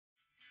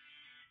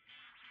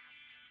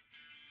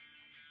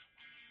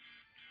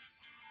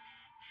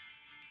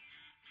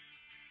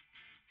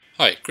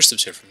Hi,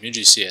 Christoph here from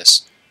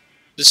UgCS.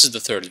 This is the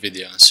third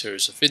video in a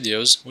series of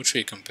videos in which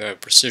we compare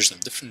precision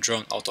of different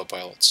drone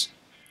autopilots.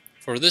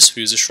 For this we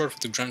use a short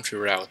photogrammetry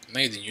route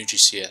made in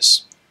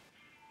UgCS.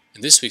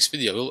 In this week's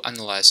video we'll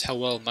analyze how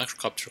well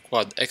MikroKopter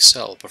Quad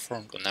XL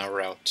performed on our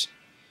route.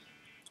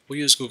 We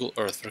use Google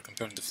Earth for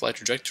comparing the flight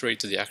trajectory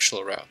to the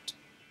actual route.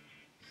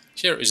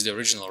 Here is the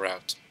original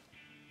route.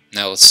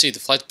 Now let's see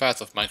the flight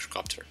path of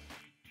MikroKopter.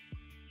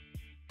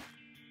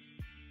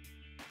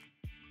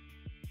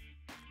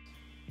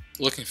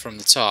 Looking from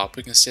the top,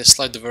 we can see a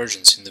slight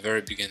divergence in the very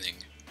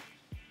beginning.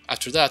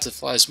 After that, it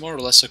flies more or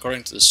less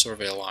according to the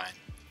survey line.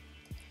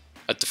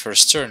 At the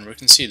first turn, we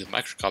can see the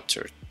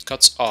MikroKopter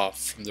cuts off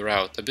from the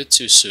route a bit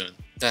too soon.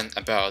 Then,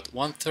 about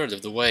 1/3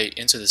 of the way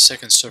into the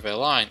second survey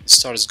line, it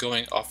starts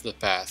going off the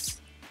path.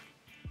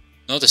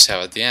 Notice how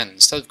at the end,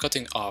 instead of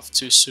cutting off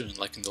too soon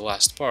like in the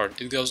last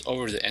part, it goes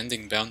over the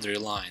ending boundary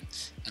line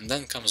and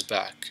then comes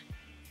back.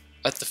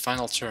 At the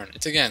final turn,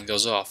 it again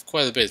goes off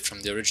quite a bit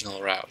from the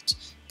original route,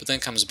 but then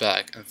comes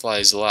back and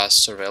flies the last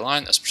survey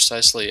line as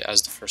precisely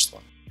as the first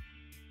one.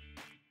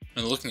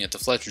 When looking at the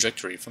flight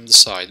trajectory from the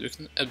side, we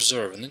can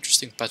observe an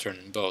interesting pattern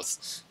in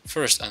both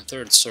first and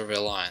third survey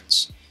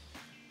lines.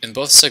 In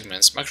both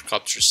segments,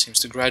 MikroKopter seems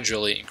to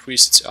gradually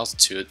increase its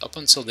altitude up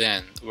until the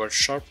end, where it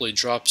sharply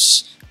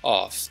drops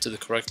off to the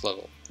correct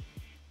level.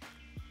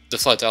 The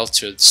flight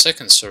altitude of the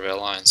second survey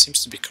line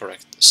seems to be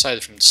correct,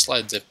 aside from the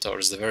slight dip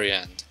towards the very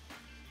end.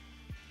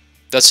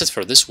 That's it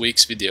for this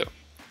week's video.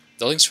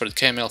 The links for the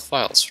KML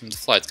files from the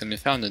flight can be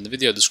found in the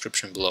video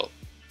description below.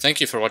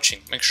 Thank you for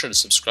watching, make sure to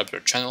subscribe to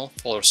our channel,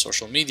 follow our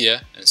social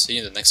media, and see you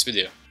in the next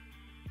video.